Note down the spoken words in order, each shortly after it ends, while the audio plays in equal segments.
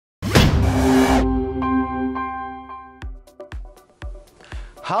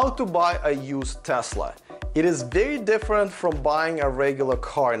How to buy a used Tesla. It is very different from buying a regular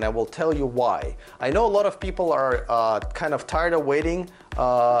car, and I will tell you why. I know a lot of people are kind of tired of waiting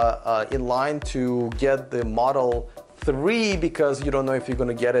in line to get the Model 3 because you don't know if you're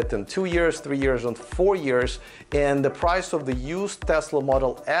going to get it in 2 years, 3 years, and 4 years. And the price of the used Tesla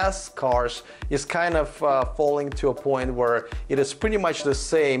Model S cars is kind of falling to a point where it is pretty much the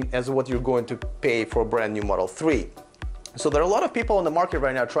same as what you're going to pay for a brand new Model 3. So there are a lot of people on the market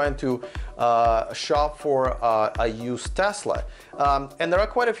right now trying to shop for a used Tesla. And there are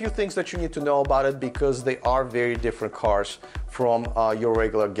quite a few things that you need to know about it because they are very different cars from your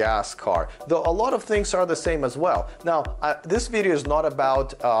regular gas car. Though a lot of things are the same as well. Now, this video is not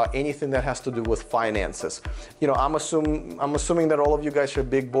about anything that has to do with finances. You know, I'm assuming that all of you guys are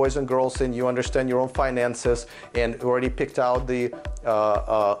big boys and girls and you understand your own finances and already picked out the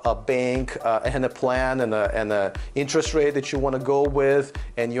a bank and a plan and a interest rate that you want to go with,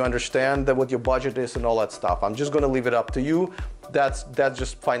 and you understand that what your budget is and all that stuff. I'm just going to leave it up to you. That's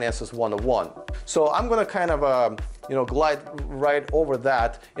just finances 101. So I'm going to kind of glide right over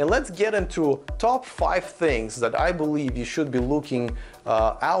that, and let's get into top 5 things that I believe you should be looking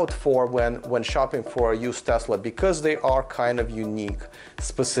out for when shopping for a used Tesla, because they are kind of unique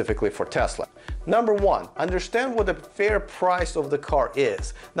specifically for Tesla. Number 1, understand what the fair price of the car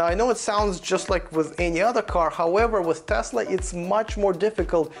is. Now, I know it sounds just like with any other car. However, with Tesla, it's much more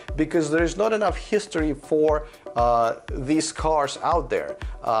difficult because there's not enough history for these cars out there.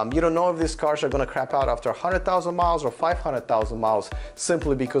 You don't know if these cars are going to crap out after 100,000 miles or 500,000 miles,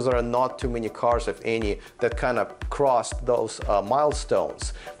 simply because there are not too many cars, if any, that kind of crossed those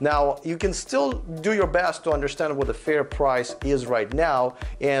milestones. Now, you can still do your best to understand what the fair price is right now,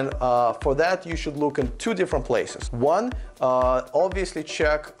 and for that you should look in 2 different places. One, obviously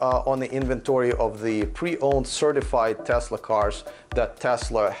check on the inventory of the pre-owned certified Tesla cars that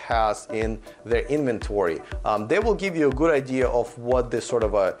Tesla has in their inventory. They will give you a good idea of what this sort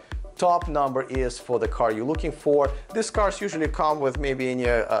of a top number is for the car you're looking for. These cars usually come with maybe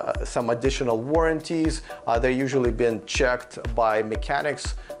some additional warranties. They're usually been checked by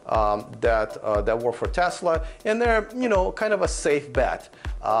mechanics that work for Tesla, and they're, you know, kind of a safe bet.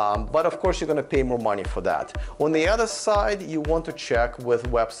 But of course, you're going to pay more money for that. On the other side, you want to check with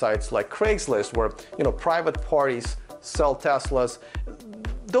websites like Craigslist, where, you know, private parties sell Teslas.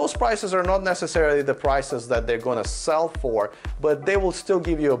 Those prices are not necessarily the prices that they're going to sell for, but they will still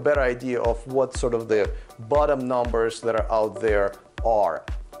give you a better idea of what sort of the bottom numbers that are out there are.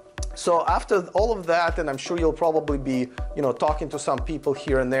 So after all of that, and I'm sure you'll probably be, you know, talking to some people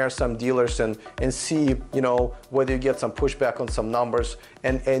here and there, some dealers, and see, you know, whether you get some pushback on some numbers,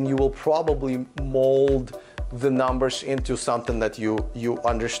 and you will probably mold the numbers into something that you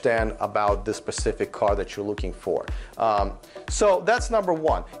understand about the specific car that you're looking for. So that's number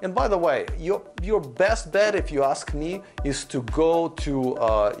 1. And by the way, your best bet, if you ask me, is to go to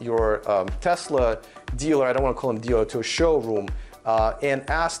your Tesla dealer, I don't want to call them dealer, to a showroom, and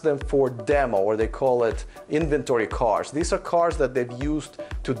ask them for demo, or they call it inventory cars. These are cars that they've used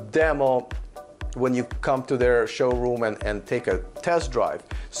to demo when you come to their showroom and take a test drive.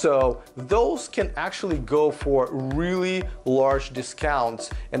 So those can actually go for really large discounts,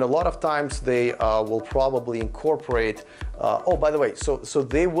 and a lot of times they will probably incorporate oh, by the way, so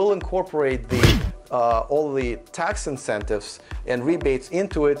they will incorporate all the tax incentives and rebates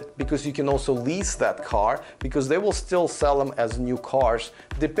into it, because you can also lease that car, because they will still sell them as new cars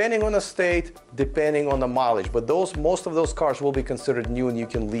depending on the state, depending on the mileage. But most of those cars will be considered new, and you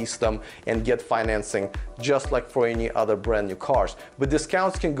can lease them and get financing just like for any other brand new cars. But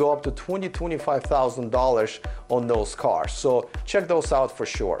discounts can go up to $20,000–$25,000 on those cars. So check those out for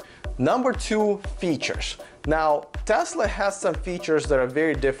sure. Number 2, features. Now, Tesla has some features that are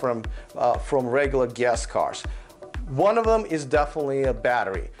very different from regular gas cars. One of them is definitely a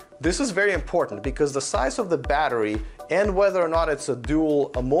battery. This is very important because the size of the battery and whether or not it's a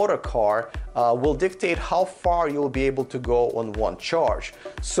dual motor car will dictate how far you'll be able to go on one charge.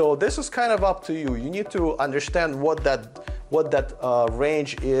 So this is kind of up to you. You need to understand what that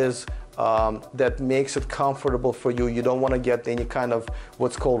range is that makes it comfortable for you. You don't want to get any kind of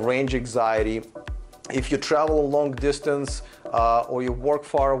what's called range anxiety. If you travel a long distance or you work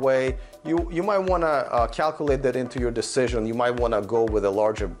far away, you might want to calculate that into your decision. You might want to go with a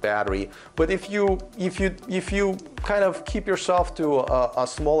larger battery. But if you kind of keep yourself to a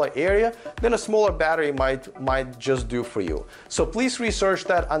smaller area, then a smaller battery might just do for you. So please research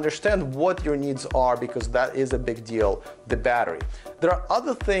that, understand what your needs are, because that is a big deal, the battery. There are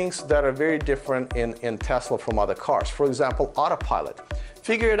other things that are very different in Tesla from other cars. For example, autopilot.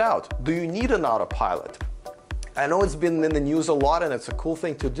 Figure it out. Do you need an autopilot? I know it's been in the news a lot and it's a cool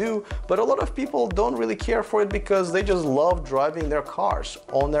thing to do, but a lot of people don't really care for it because they just love driving their cars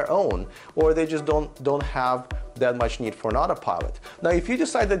on their own, or they just don't have that much need for an autopilot. Now, if you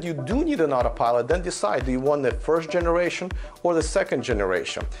decide that you do need an autopilot, then decide, do you want the first generation or the second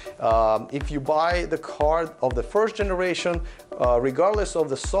generation? If you buy the car of the first generation, regardless of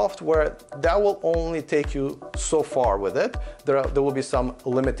the software, that will only take you so far with it. There will be some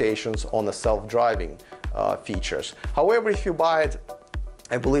limitations on the self-driving features. However, if you buy it,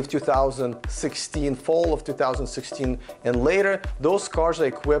 I believe 2016, fall of 2016 and later, those cars are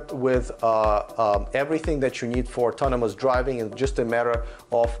equipped with everything that you need for autonomous driving, and just a matter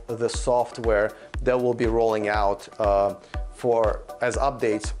of the software that will be rolling out as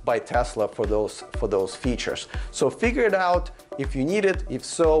updates by Tesla for those features. So figure it out if you need it, if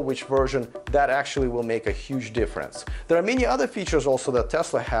so, which version. That actually will make a huge difference. There are many other features also that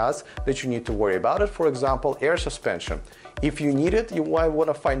Tesla has that you need to worry about it. For example, air suspension. If you need it, you might want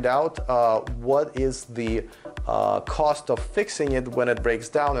to find out what is the cost of fixing it when it breaks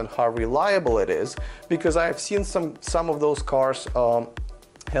down and how reliable it is, because I have seen some of those cars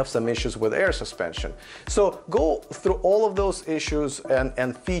have some issues with air suspension. So go through all of those issues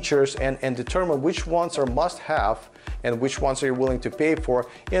and features and determine which ones are must-have and which ones are you willing to pay for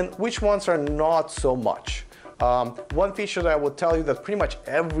and which ones are not so much. One feature that I would tell you that pretty much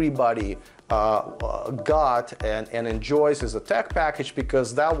everybody got and enjoys is a tech package,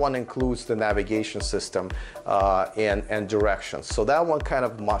 because that one includes the navigation system and directions. So that one kind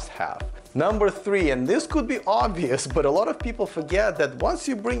of must have. Number 3, and this could be obvious, but a lot of people forget that once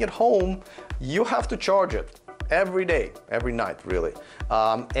you bring it home, you have to charge it every day, every night, really.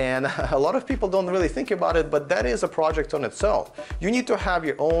 And a lot of people don't really think about it, but that is a project on its own. You need to have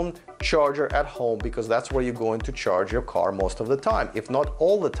your own charger at home, because that's where you're going to charge your car most of the time, if not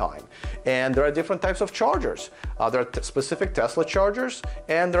all the time. And there are different types of chargers. There are specific Tesla chargers,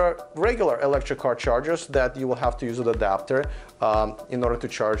 and there are regular electric car chargers that you will have to use an adapter in order to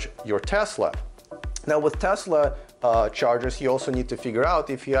charge your Tesla. Now, with Tesla chargers, you also need to figure out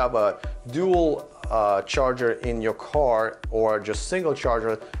if you have a dual charger in your car or just single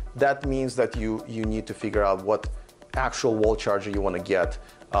charger. That means that you need to figure out what actual wall charger you want to get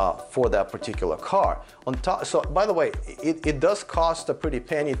for that particular car. On top, so by the way, it does cost a pretty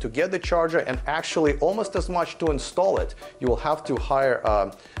penny to get the charger, and actually almost as much to install it. You will have to hire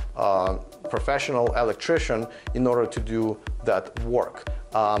a professional electrician in order to do that work.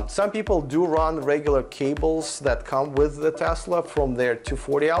 Some people do run regular cables that come with the Tesla from their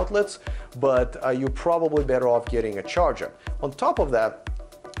 240 outlets, but you're probably better off getting a charger. On top of that,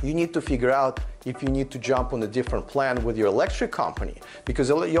 you need to figure out if you need to jump on a different plan with your electric company, because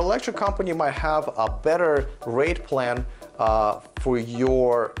your electric company might have a better rate plan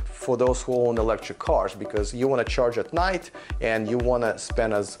for those who own electric cars, because you want to charge at night and you want to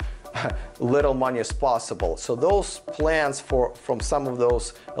spend as little money as possible. So those plans from some of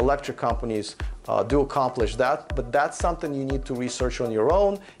those electric companies do accomplish that, but that's something you need to research on your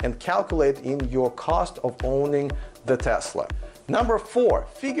own and calculate in your cost of owning the Tesla. Number 4,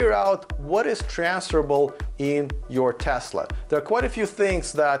 figure out what is transferable in your Tesla. There are quite a few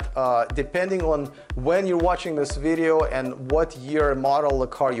things that, depending on when you're watching this video and what year and model the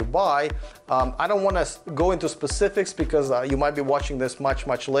car you buy, I don't want to go into specifics because you might be watching this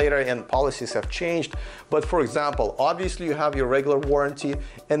much later and policies have changed. But for example, obviously you have your regular warranty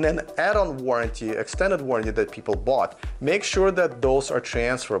and then add-on warranty, extended warranty that people bought. Make sure that those are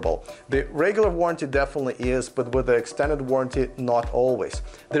transferable. The regular warranty definitely is, but with the extended warranty, not always.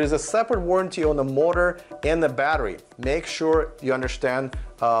 There is a separate warranty on the motor and the battery. Make sure you understand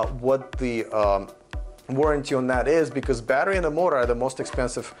what the warranty on that is, because battery and the motor are the most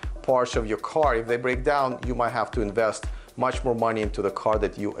expensive parts of your car. If they break down, you might have to invest much more money into the car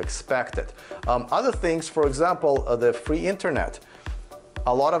that you expected. Other things, for example, the free internet.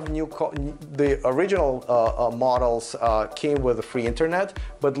 A lot of the original models came with a free internet,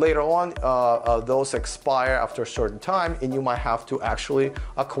 but later on those expire after a certain time, and you might have to actually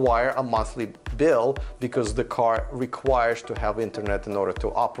acquire a monthly bill because the car requires to have internet in order to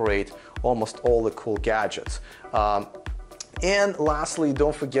operate almost all the cool gadgets. And lastly,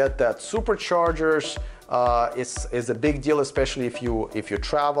 don't forget that superchargers is a big deal, especially if you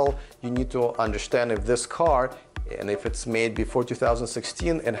travel. You need to understand if this car, and if it's made before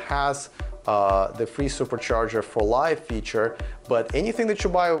 2016 and has the free supercharger for life feature, but anything that you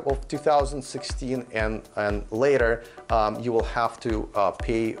buy of 2016 and later, you will have to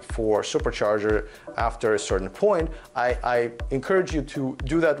pay for supercharger after a certain point. I encourage you to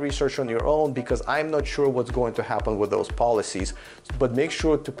do that research on your own, because I'm not sure what's going to happen with those policies, but make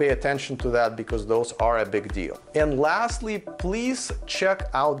sure to pay attention to that, because those are a big deal. And lastly, please check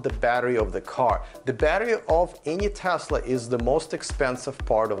out the battery of the car. The battery of any Tesla is the most expensive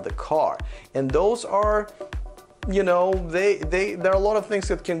part of the car, and those are, you know, there are a lot of things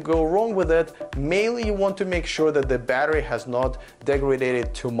that can go wrong with it. Mainly, you want to make sure that the battery has not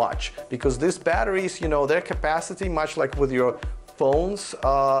degraded too much, because these batteries, you know, their capacity, much like with your phones,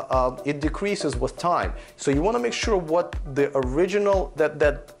 it decreases with time. So you want to make sure what the original, that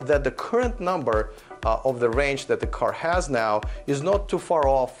the current number of the range that the car has now is not too far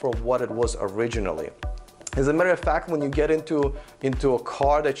off from what it was originally. As a matter of fact, when you get into a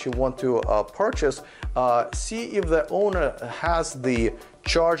car that you want to purchase, see if the owner has the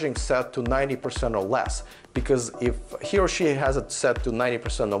charging set to 90% or less. Because if he or she has it set to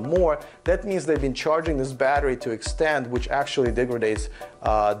 90% or more, that means they've been charging this battery to extent, which actually degrades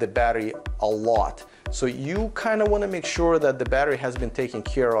the battery a lot. So you kind of want to make sure that the battery has been taken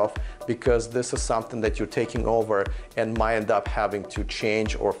care of, because this is something that you're taking over and might end up having to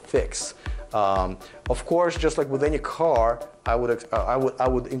change or fix. Of course, just like with any car, I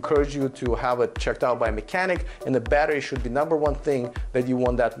would encourage you to have it checked out by a mechanic, and the battery should be #1 thing that you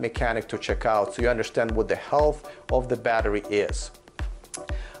want that mechanic to check out, so you understand what the health of the battery is.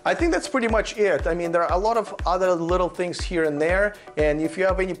 I think that's pretty much it. I mean, there are a lot of other little things here and there, and if you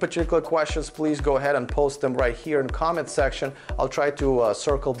have any particular questions, please go ahead and post them right here in the comment section. I'll try to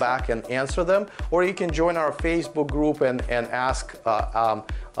circle back and answer them, or you can join our Facebook group and ask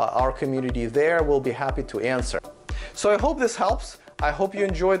our community there. We'll be happy to answer. So I hope this helps. I hope you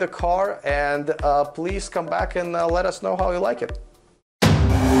enjoy the car, and please come back and let us know how you like it.